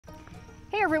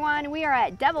Hey everyone, we are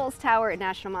at Devil's Tower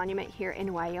National Monument here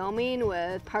in Wyoming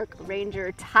with Park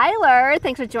Ranger Tyler.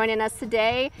 Thanks for joining us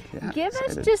today. Yeah, Give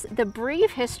excited. us just the brief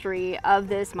history of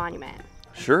this monument.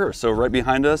 Sure, so right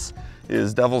behind us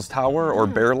is Devil's Tower or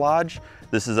Bear Lodge.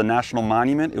 This is a national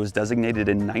monument. It was designated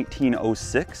in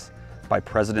 1906 by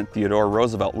President Theodore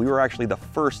Roosevelt. We were actually the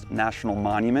first national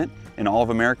monument in all of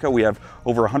America. We have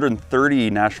over 130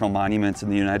 national monuments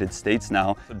in the United States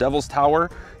now. The Devil's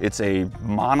Tower, it's a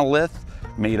monolith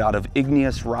made out of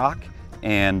igneous rock,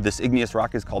 and this igneous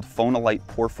rock is called phonolite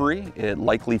porphyry. It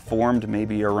likely formed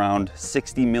maybe around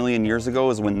 60 million years ago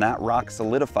is when that rock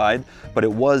solidified, but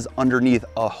it was underneath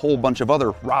a whole bunch of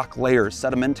other rock layers,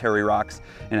 sedimentary rocks.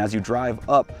 And as you drive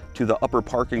up to the upper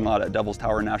parking lot at Devil's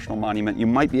Tower National Monument, you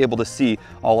might be able to see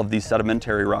all of these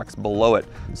sedimentary rocks below it.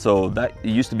 So that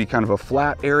used to be kind of a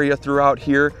flat area throughout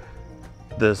here.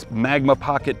 This magma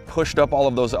pocket pushed up all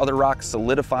of those other rocks,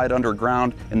 solidified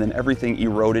underground, and then everything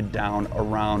eroded down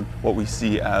around what we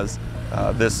see as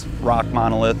this rock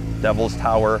monolith, Devil's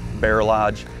Tower, Bear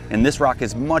Lodge. And this rock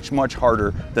is much, much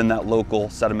harder than that local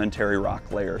sedimentary rock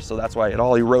layer. So that's why it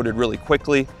all eroded really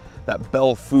quickly. That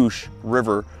Belle Fourche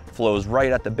River flows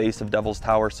right at the base of Devil's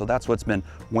Tower, so that's what's been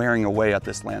wearing away at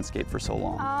this landscape for so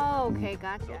long. Oh, okay,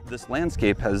 gotcha. This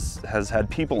landscape has had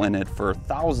people in it for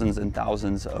thousands and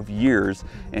thousands of years.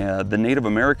 The Native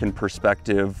American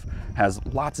perspective has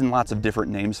lots and lots of different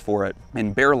names for it,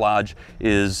 and Bear Lodge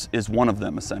is one of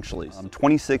them, essentially.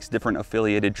 26 different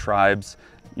affiliated tribes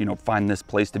find this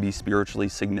place to be spiritually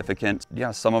significant.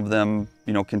 Yeah, some of them,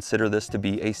 consider this to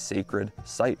be a sacred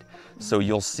site. So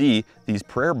you'll see these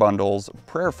prayer bundles,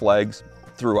 prayer flags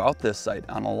throughout this site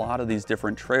on a lot of these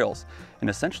different trails. And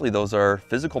essentially those are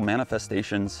physical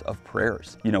manifestations of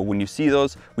prayers. When you see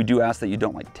those, we do ask that you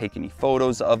don't take any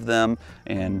photos of them.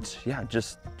 And yeah,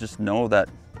 just know that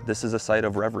this is a site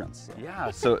of reverence.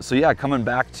 Yeah, so yeah, coming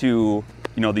back to,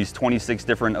 these 26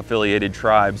 different affiliated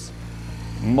tribes,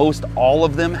 most all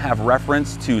of them have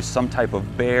reference to some type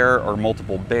of bear or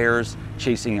multiple bears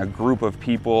chasing a group of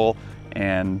people,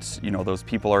 and those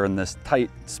people are in this tight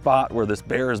spot where this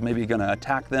bear is maybe going to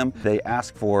attack them. They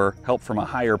ask for help from a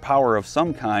higher power of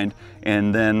some kind,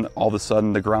 and then all of a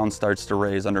sudden the ground starts to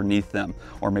raise underneath them,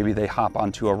 or maybe they hop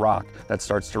onto a rock that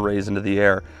starts to raise into the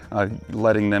air,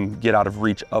 letting them get out of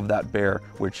reach of that bear,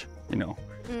 which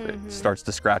it starts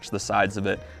to scratch the sides of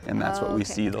it, and that's what we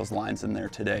see, those lines in there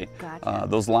today. Gotcha.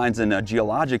 Those lines in a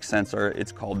geologic sense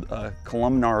it's called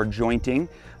columnar jointing,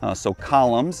 so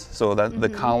columns, so that the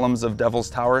columns of Devil's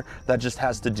Tower, that just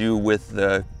has to do with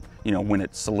the, when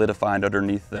it's solidified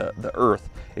underneath the earth,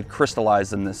 it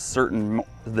crystallized in this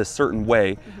certain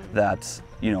way that,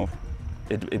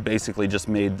 it basically just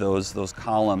made those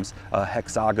columns a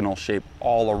hexagonal shape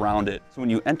all around it. So when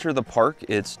you enter the park,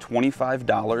 it's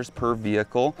 $25 per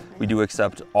vehicle. We do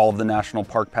accept all of the national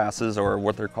park passes, or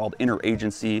what they're called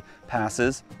interagency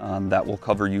passes, that will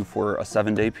cover you for a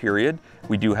 7-day period.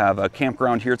 We do have a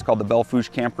campground here. It's called the Belle Fourche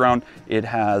Campground. It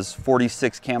has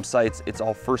 46 campsites. It's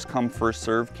all first come, first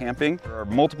served camping. There are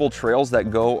multiple trails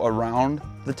that go around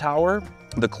the tower.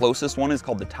 The closest one is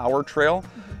called the Tower Trail.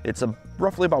 It's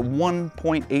roughly about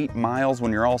 1.8 miles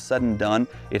when you're all said and done.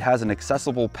 It has an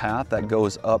accessible path that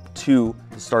goes up to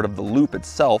the start of the loop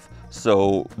itself.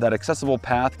 So that accessible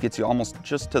path gets you almost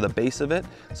just to the base of it.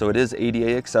 So it is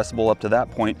ADA accessible up to that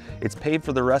point. It's paved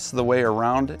for the rest of the way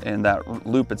around, and that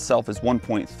loop itself is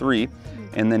 1.3.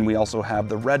 And then we also have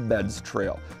the Red Beds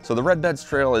Trail. So the Red Beds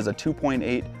Trail is a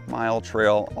 2.8 mile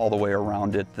trail all the way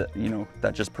around it that,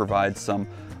 that just provides some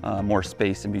more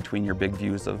space in between your big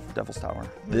views of Devil's Tower.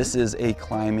 This is a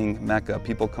climbing mecca.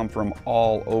 People come from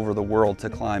all over the world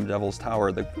to climb Devil's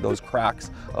Tower, those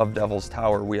cracks of Devil's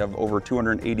Tower. We have over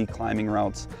 280 climbing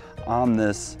routes on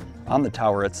the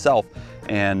tower itself.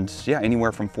 And yeah,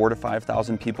 anywhere from 4,000 to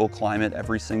 5,000 people climb it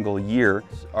every single year.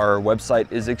 Our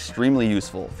website is extremely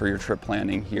useful for your trip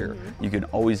planning here. You can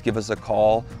always give us a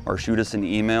call or shoot us an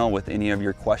email with any of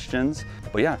your questions.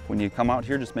 But yeah, when you come out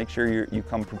here, just make sure you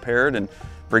come prepared, and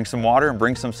bring some water and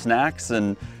bring some snacks,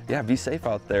 and yeah, be safe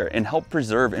out there, and help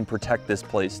preserve and protect this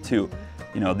place too.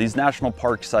 These national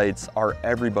park sites are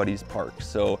everybody's park.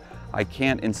 So I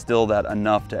can't instill that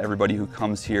enough to everybody who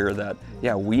comes here that,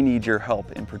 yeah, we need your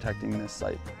help in protecting this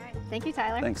site. All right. Thank you,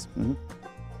 Tyler. Thanks.